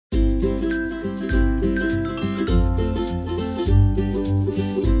Hi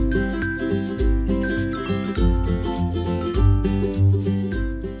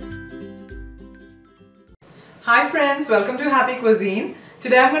friends, welcome to Happy Cuisine.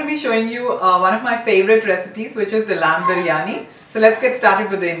 Today I'm going to be showing you one of my favorite recipes, which is the lamb biryani. So let's get started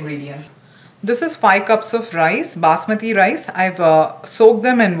with the ingredients. This is 5 cups of rice, basmati rice. I've soaked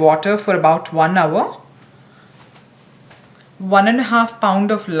them in water for about 1 hour. 1.5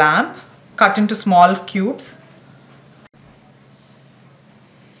 pound of lamb cut into small cubes.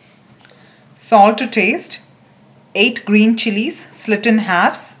 Salt to taste. 8 green chilies slit in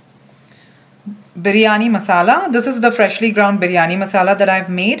halves. Biryani masala. This is the freshly ground biryani masala that I've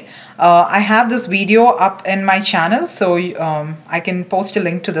made. I have this video up in my channel, so I can post a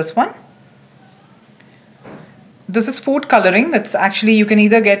link to this one. This is food coloring. It's actually, you can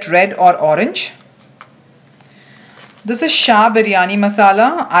either get red or orange. This is Shah biryani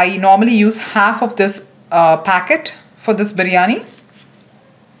masala. I normally use half of this packet for this biryani.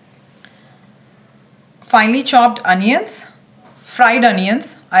 Finely chopped onions. Fried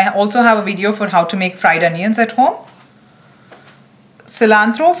onions. I also have a video for how to make fried onions at home.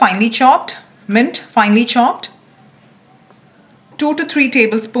 Cilantro finely chopped. Mint finely chopped. 2 to 3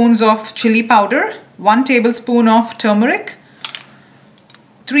 tablespoons of chili powder. 1 tablespoon of turmeric.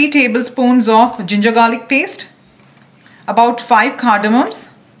 3 tablespoons of ginger garlic paste. About 5 cardamoms.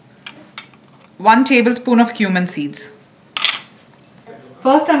 1 tablespoon of cumin seeds.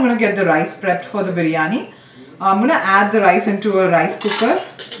 First I'm going to get the rice prepped for the biryani. I'm going to add the rice into a rice cooker.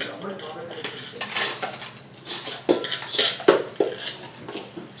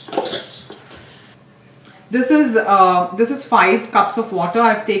 This is 5 cups of water.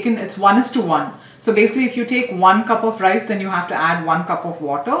 I've taken, it's 1:1. So basically if you take 1 cup of rice, then you have to add 1 cup of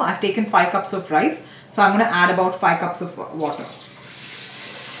water. I've taken 5 cups of rice, so I'm going to add about 5 cups of water.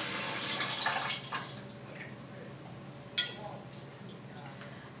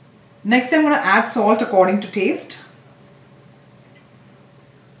 Next I'm going to add salt according to taste.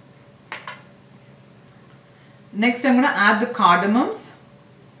 Next I'm going to add the cardamoms.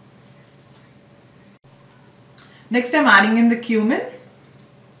 Next I'm adding in the cumin.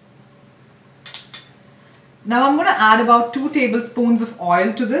 Now I'm going to add about 2 tablespoons of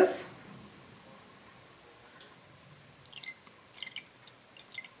oil to this.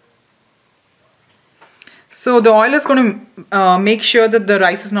 So the oil is going to make sure that the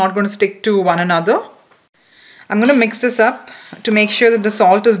rice is not going to stick to one another. I'm going to mix this up to make sure that the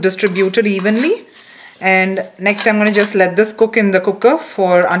salt is distributed evenly. And next I'm going to just let this cook in the cooker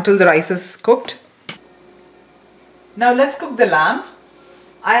until the rice is cooked. Now let's cook the lamb.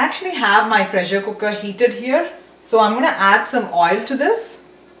 I actually have my pressure cooker heated here. So I'm going to add some oil to this.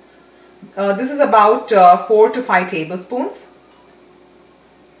 This is about 4 to 5 tablespoons.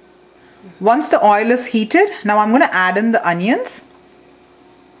 Once the oil is heated, now I'm going to add in the onions.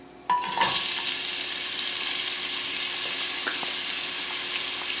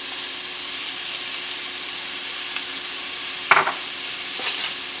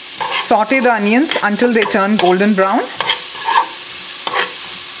 Saute the onions until they turn golden brown.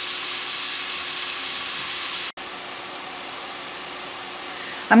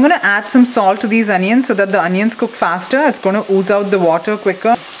 I'm going to add some salt to these onions so that the onions cook faster. It's going to ooze out the water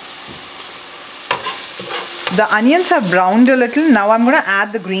quicker. The onions have browned a little. Now I'm going to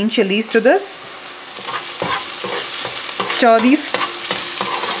add the green chilies to this. Stir these.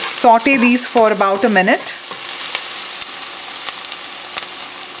 Saute these for about a minute.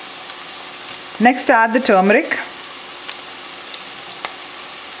 Next add the turmeric.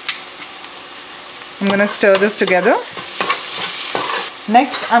 I'm going to stir this together.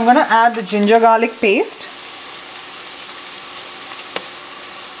 Next I'm going to add the ginger garlic paste.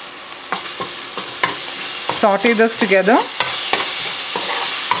 Saute this together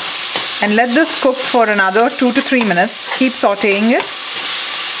and let this cook for another 2 to 3 minutes. Keep sauteing it.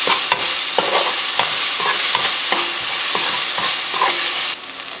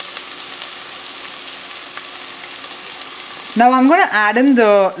 Now I'm going to add in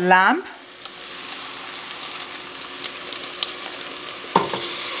the lamb.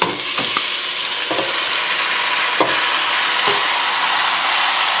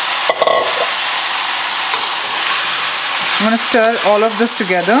 I'm going to stir all of this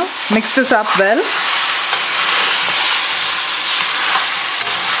together, mix this up well.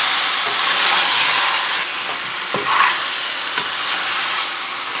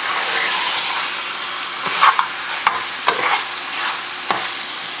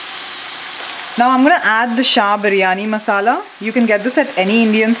 Now I'm going to add the Shah Biryani masala. You can get this at any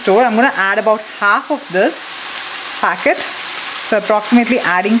Indian store. I'm going to add about half of this packet. So approximately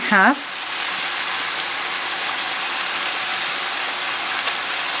adding half.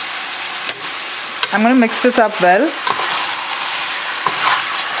 I'm going to mix this up well.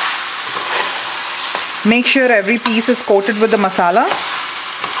 Make sure every piece is coated with the masala.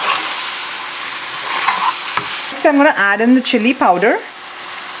 Next I'm going to add in the chili powder.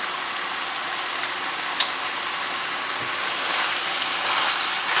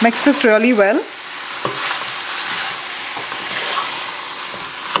 Mix this really well.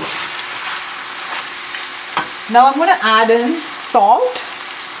 Now I'm going to add in salt.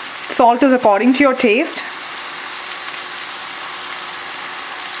 Salt is according to your taste.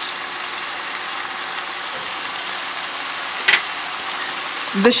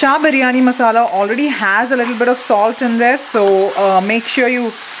 The Shah Biryani masala already has a little bit of salt in there, so make sure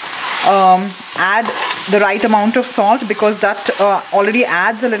you add the right amount of salt, because that already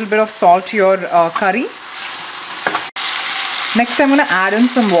adds a little bit of salt to your curry. Next I'm going to add in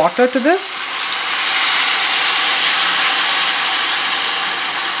some water to this.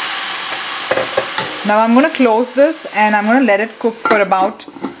 Now I'm going to close this and I'm going to let it cook for about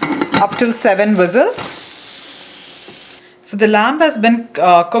up till 7 whistles. So the lamb has been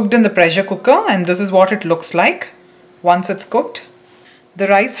cooked in the pressure cooker, and this is what it looks like once it's cooked. The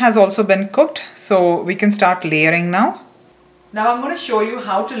rice has also been cooked, so we can start layering now. Now I'm going to show you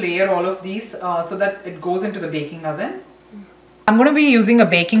how to layer all of these so that it goes into the baking oven. I'm going to be using a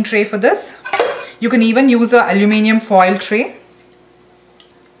baking tray for this. You can even use an aluminium foil tray.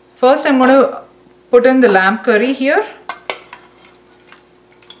 First I'm going to put in the lamb curry here.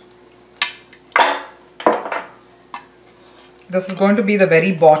 This is going to be the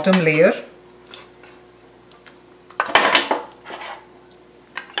very bottom layer.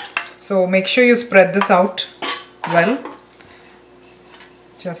 So make sure you spread this out well.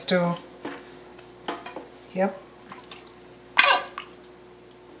 Just to, yep.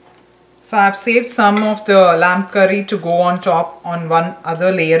 So I've saved some of the lamb curry to go on top on one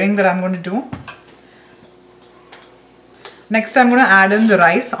other layering that I'm going to do. Next I'm going to add in the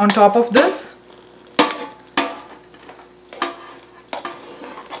rice on top of this.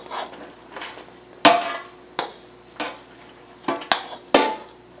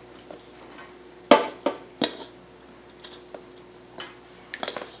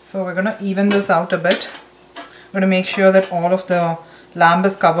 So we're going to even this out a bit. I'm going to make sure that all of the lamb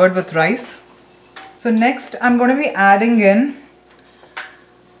is covered with rice. So next I'm going to be adding in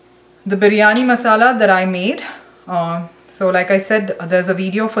the biryani masala that I made. So like I said, there's a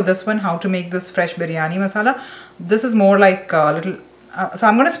video for this one, how to make this fresh biryani masala. This is more like a little, so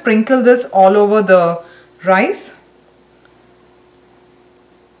I'm going to sprinkle this all over the rice.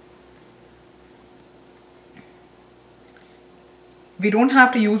 We don't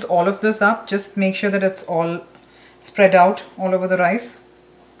have to use all of this up, just make sure that it's all spread out all over the rice.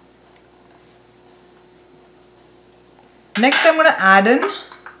 Next I'm going to add in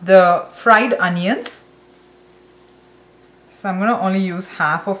the fried onions. So I'm going to only use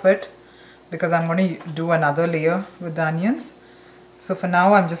half of it because I'm going to do another layer with the onions. So for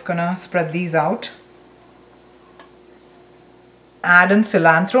now I'm just going to spread these out. Add in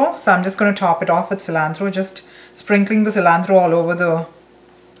cilantro. So I'm just going to top it off with cilantro, just sprinkling the cilantro all over the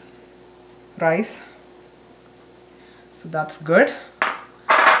rice. So that's good.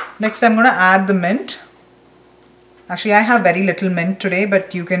 Next I'm going to add the mint. Actually I have very little mint today,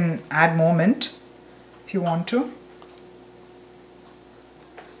 but you can add more mint if you want to.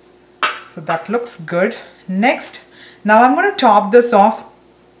 So that looks good. Next, now I'm going to top this off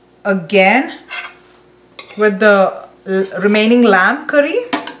again with the remaining lamb curry.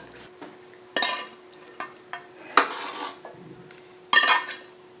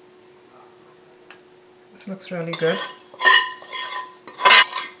 This looks really good.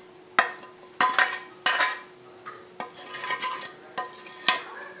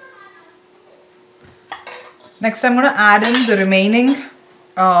 Next I'm going to add in the remaining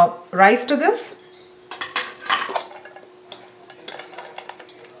rice to this.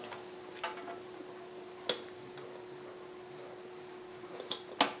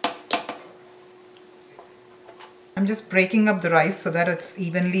 I'm just breaking up the rice so that it's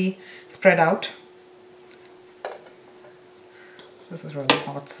evenly spread out. This is really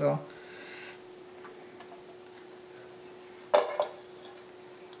hot, so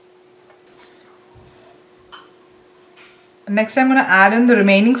next I'm going to add in the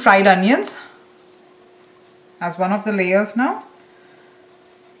remaining fried onions as one of the layers now.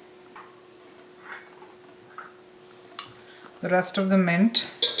 The rest of the mint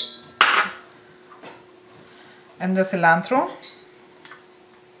and the cilantro.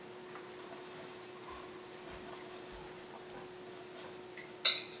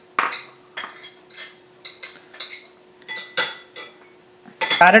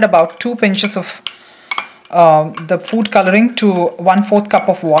 Added about 2 pinches of the food coloring to 1/4 cup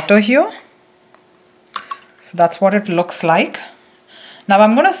of water here. So that's what it looks like. Now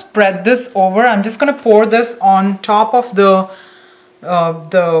I'm going to spread this over. I'm just going to pour this on top of the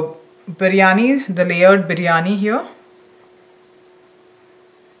biryani, the layered biryani here.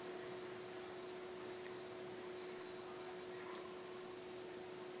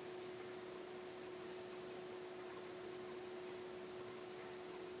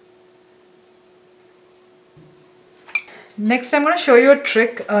 Next, I'm going to show you a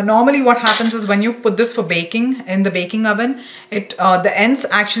trick. Normally what happens is when you put this for baking in the baking oven, the ends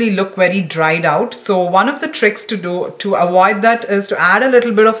actually look very dried out. So one of the tricks to do to avoid that is to add a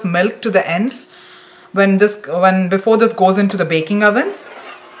little bit of milk to the ends before this goes into the baking oven.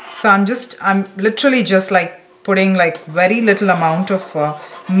 So I'm literally just like putting like very little amount of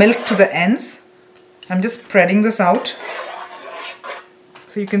milk to the ends. I'm just spreading this out.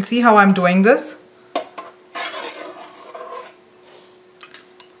 So you can see how I'm doing this.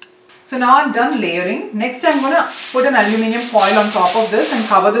 So now I'm done layering. Next I'm going to put an aluminium foil on top of this and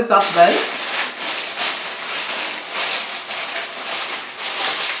cover this up well.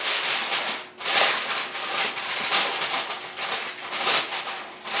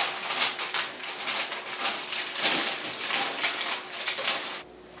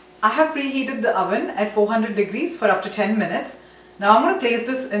 I have preheated the oven at 400 degrees for up to 10 minutes. Now I'm going to place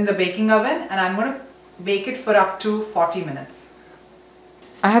this in the baking oven and I'm going to bake it for up to 40 minutes.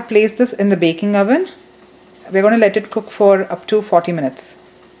 I have placed this in the baking oven. We're going to let it cook for up to 40 minutes.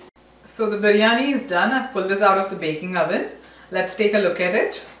 So the biryani is done. I've pulled this out of the baking oven. Let's take a look at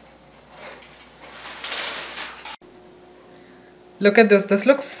it. Look at this. This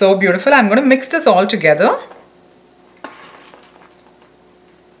looks so beautiful. I'm going to mix this all together.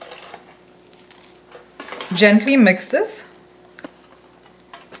 Gently mix this.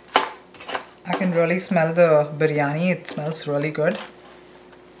 I can really smell the biryani. It smells really good.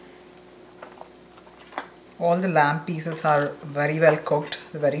 All the lamb pieces are very well cooked,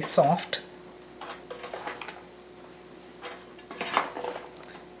 they're very soft.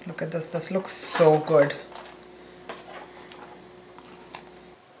 Look at this, this looks so good.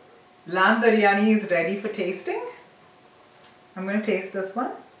 Lamb biryani is ready for tasting. I'm going to taste this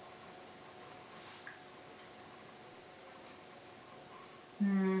one.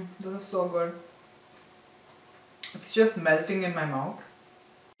 This is so good. It's just melting in my mouth.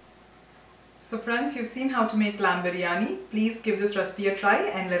 So friends, you've seen how to make lamb biryani. Please give this recipe a try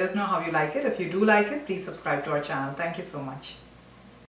and let us know how you like it. If you do like it, please subscribe to our channel. Thank you so much.